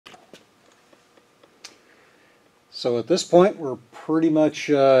So at this point we're pretty much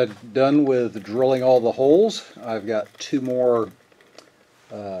done with drilling all the holes. I've got two more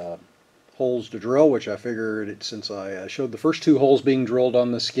holes to drill, which I figured since I showed the first two holes being drilled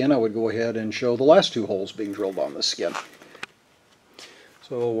on the skin, I would go ahead and show the last two holes being drilled on the skin.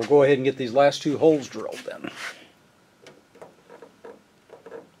 So we'll go ahead and get these last two holes drilled then.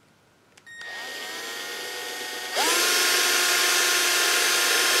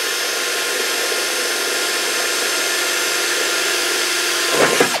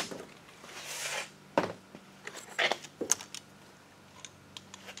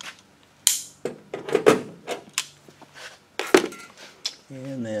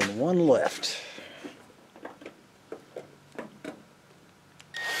 And then one left.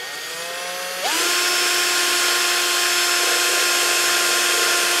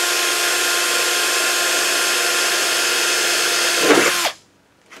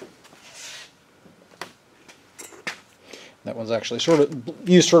 That one's actually sort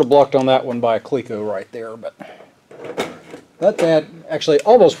of blocked on that one by a Cleco right there, but that actually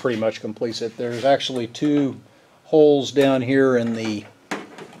almost pretty much completes it. There's actually two holes down here in the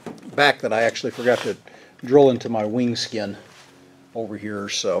back that I actually forgot to drill into my wing skin over here,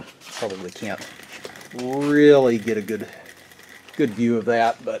 so probably can't really get a good view of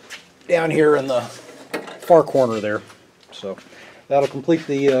that, but down here in the far corner there. So that'll complete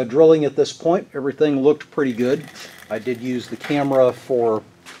the drilling at this point. Everything looked pretty good. I did use the camera for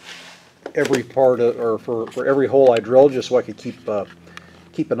every part of, or for every hole I drilled, just so I could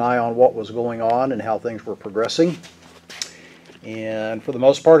keep an eye on what was going on and how things were progressing. And for the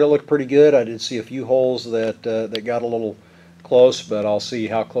most part, it looked pretty good. I did see a few holes that got a little close, but I'll see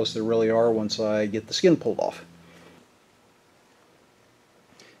how close they really are once I get the skin pulled off.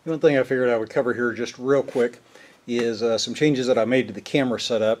 One thing I figured I would cover here just real quick is some changes that I made to the camera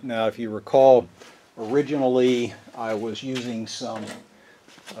setup. Now, if you recall, originally I was using some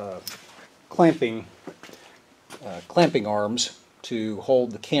clamping arms to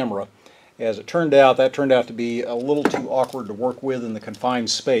hold the camera. As it turned out, that turned out to be a little too awkward to work with in the confined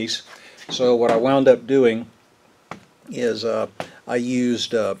space. So what I wound up doing is I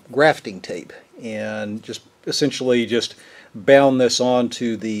used grafting tape and just essentially just bound this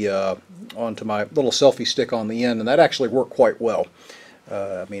onto the onto my little selfie stick on the end, and that actually worked quite well.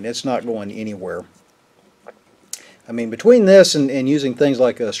 I mean, it's not going anywhere. I mean, between this and using things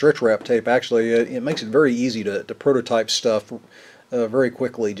like a stretch wrap tape, actually it makes it very easy to prototype stuff very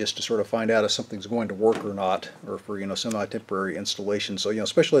quickly, just to sort of find out if something's going to work or not, or for, you know, semi-temporary installation. So, you know,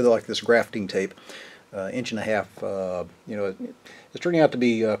 especially like this grafting tape, 1.5 inches, you know, it's turning out to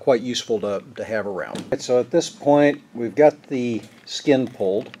be quite useful to have around. Right, so at this point, we've got the skin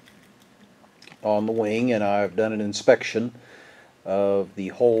pulled on the wing, and I've done an inspection of the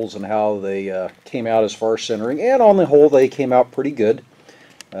holes and how they came out as far as centering, and on the whole they came out pretty good.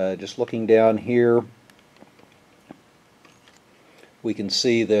 Just looking down here, we can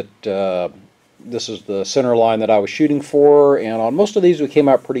see that this is the center line that I was shooting for, and on most of these we came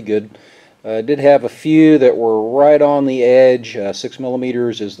out pretty good. I did have a few that were right on the edge. 6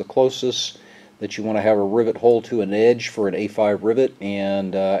 millimeters is the closest that you want to have a rivet hole to an edge for an A5 rivet,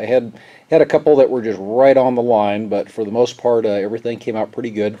 and I had a couple that were just right on the line, but for the most part everything came out pretty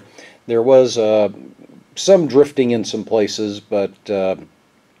good. There was some drifting in some places, but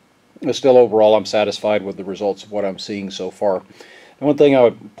still overall I'm satisfied with the results of what I'm seeing so far. And one thing I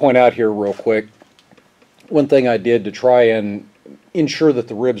would point out here real quick, one thing I did to try and ensure that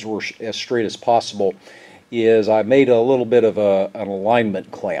the ribs were as straight as possible is I made a little bit of an alignment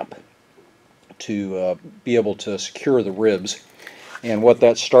clamp to be able to secure the ribs. And what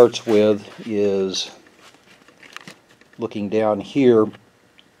that starts with is, looking down here,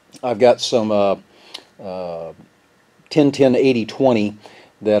 I've got some 10-10-80-20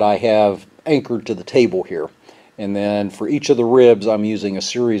 that I have anchored to the table here. And then for each of the ribs I'm using a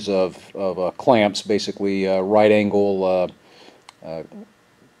series of clamps, basically right angle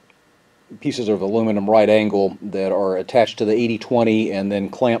pieces of aluminum right angle that are attached to the 80-20 and then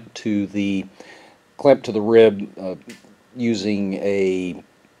clamped to the rib using a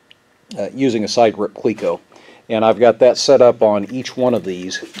side grip Cleco. And I've got that set up on each one of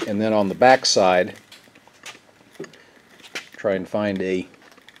these, and then on the back side, try and find a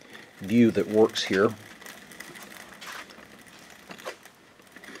view that works here.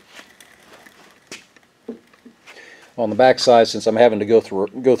 On the back side, since I'm having to go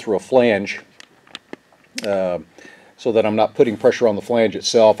through a flange, so that I'm not putting pressure on the flange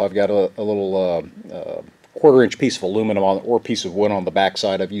itself, I've got a little 1/4 inch piece of aluminum or piece of wood on the back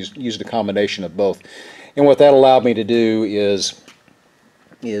side. I've used a combination of both, and what that allowed me to do is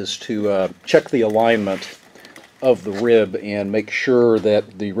to check the alignment of the rib and make sure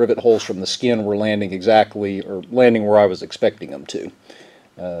that the rivet holes from the skin were landing exactly, or landing where I was expecting them to.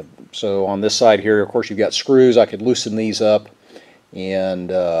 So on this side here, of course, you've got screws. I could loosen these up and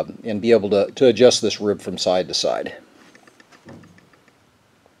be able to adjust this rib from side to side.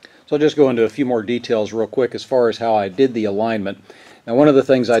 So I'll just go into a few more details real quick as far as how I did the alignment. Now, one of the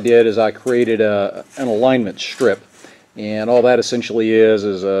things I did is I created an alignment strip, and all that essentially is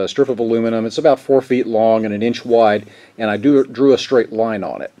a strip of aluminum. It's about 4 feet long and 1 inch wide, and I drew a straight line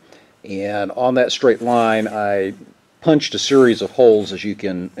on it. And on that straight line, I punched a series of holes, as you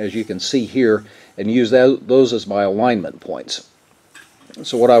can see here, and used those as my alignment points.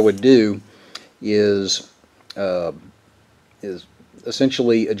 So what I would do is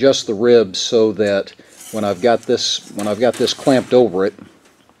essentially adjust the ribs so that when I've got this clamped over it,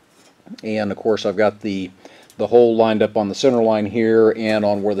 and of course I've got the hole lined up on the center line here and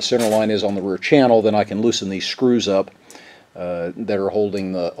on where the center line is on the rear channel, then I can loosen these screws up that are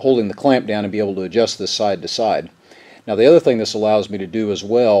holding the clamp down and be able to adjust this side to side. Now, the other thing this allows me to do as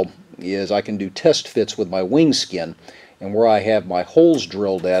well is I can do test fits with my wing skin, and where I have my holes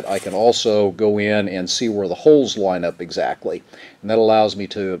drilled at, I can also go in and see where the holes line up exactly, and that allows me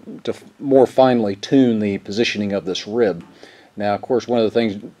to more finely tune the positioning of this rib. Now, of course, one of the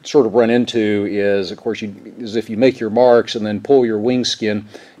things you sort of run into is, of course, is if you make your marks and then pull your wing skin,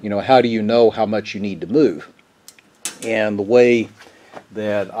 how do you know how much you need to move? And the way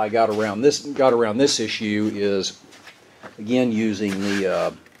that I got around this issue is, again, using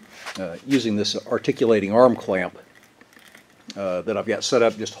this articulating arm clamp that I've got set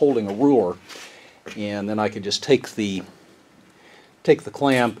up, just holding a ruler, and then I can just take the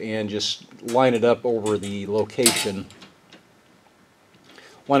clamp and just line it up over the location.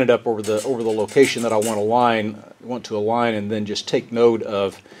 Line it up over the location that I want to align, and then just take note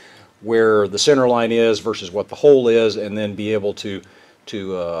of where the center line is versus what the hole is, and then be able to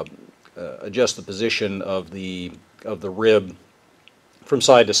adjust the position of the rib from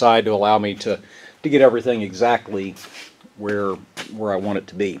side to side to allow me to get everything exactly where I want it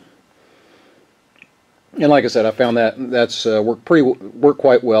to be. And like I said, I found that's worked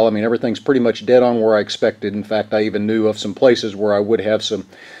quite well. I mean, everything's pretty much dead on where I expected. In fact, I even knew of some places where I would have some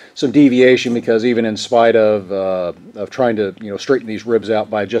deviation, because even in spite of trying to straighten these ribs out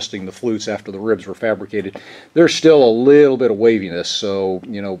by adjusting the flutes after the ribs were fabricated, there's still a little bit of waviness. So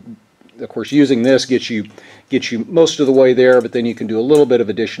of course, using this gets you most of the way there, but then you can do a little bit of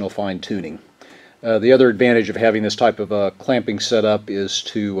additional fine tuning. The other advantage of having this type of clamping setup is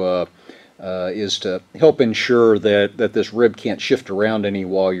to help ensure that this rib can't shift around any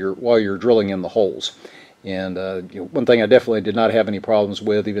while you're drilling in the holes. And one thing I definitely did not have any problems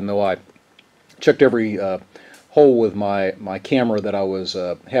with, even though I checked every hole with my camera that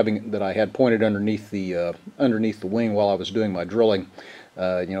I had pointed underneath the wing while I was doing my drilling,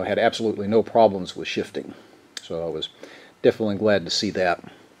 had absolutely no problems with shifting. So I was definitely glad to see that.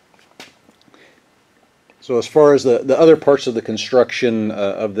 So as far as the other parts of the construction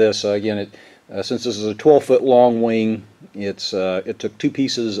of this, again, since this is a 12-foot long wing, it took 2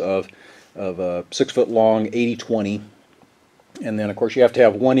 pieces of 6-foot long 80-20, and then of course you have to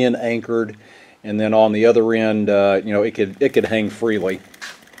have one end anchored, and then on the other end, it could hang freely.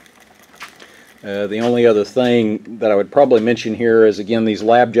 The only other thing that I would probably mention here is, again, these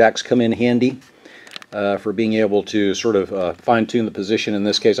lab jacks come in handy for being able to sort of fine-tune the position. In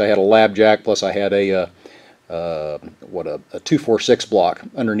this case, I had a lab jack, plus I had a 246 block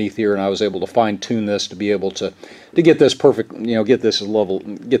underneath here, and I was able to fine-tune this to be able to get this perfect, get this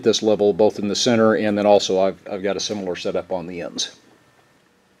level both in the center, and then also I've got a similar setup on the ends.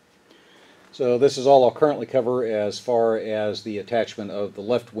 So this is all I'll currently cover as far as the attachment of the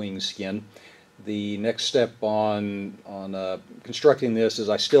left wing skin. The next step on constructing this is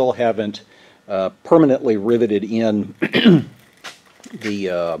I still haven't permanently riveted in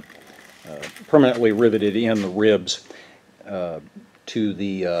the ribs to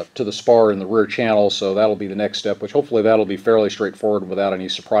the spar in the rear channel. So that'll be the next step, which hopefully that'll be fairly straightforward without any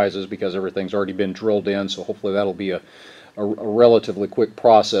surprises, because everything's already been drilled in. So hopefully that'll be a relatively quick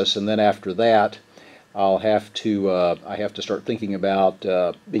process. And then after that, I have to start thinking about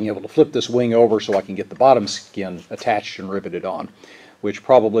being able to flip this wing over so I can get the bottom skin attached and riveted on, which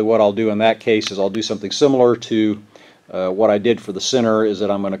probably what I'll do in that case is I'll do something similar to what I did for the center, is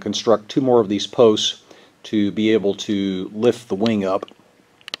that I'm going to construct 2 more of these posts to be able to lift the wing up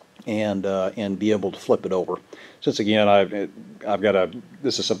and be able to flip it over. Since again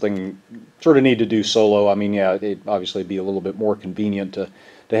this is something sort of need to do solo. I mean, yeah, it'd obviously be a little bit more convenient to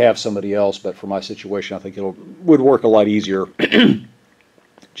have somebody else, but for my situation, I think would work a lot easier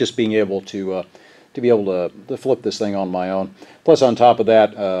just being able to be able to flip this thing on my own. Plus, on top of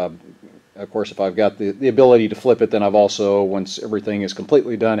that, of course, if I've got the ability to flip it, then I've also, once everything is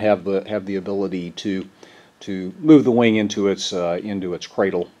completely done, have the ability to move the wing into its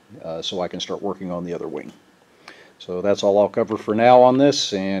cradle, so I can start working on the other wing. So that's all I'll cover for now on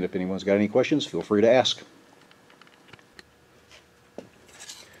this, and if anyone's got any questions, feel free to ask.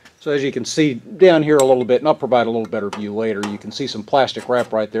 So as you can see down here a little bit, and I'll provide a little better view later, you can see some plastic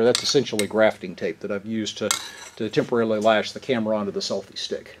wrap right there. That's essentially grafting tape that I've used to temporarily lash the camera onto the selfie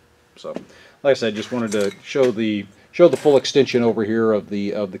stick. So, like I said, just wanted to show the full extension over here of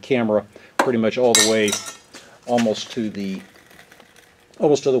the camera, pretty much all the way almost to the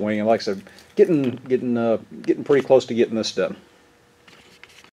wing. And like I said, getting pretty close to getting this done.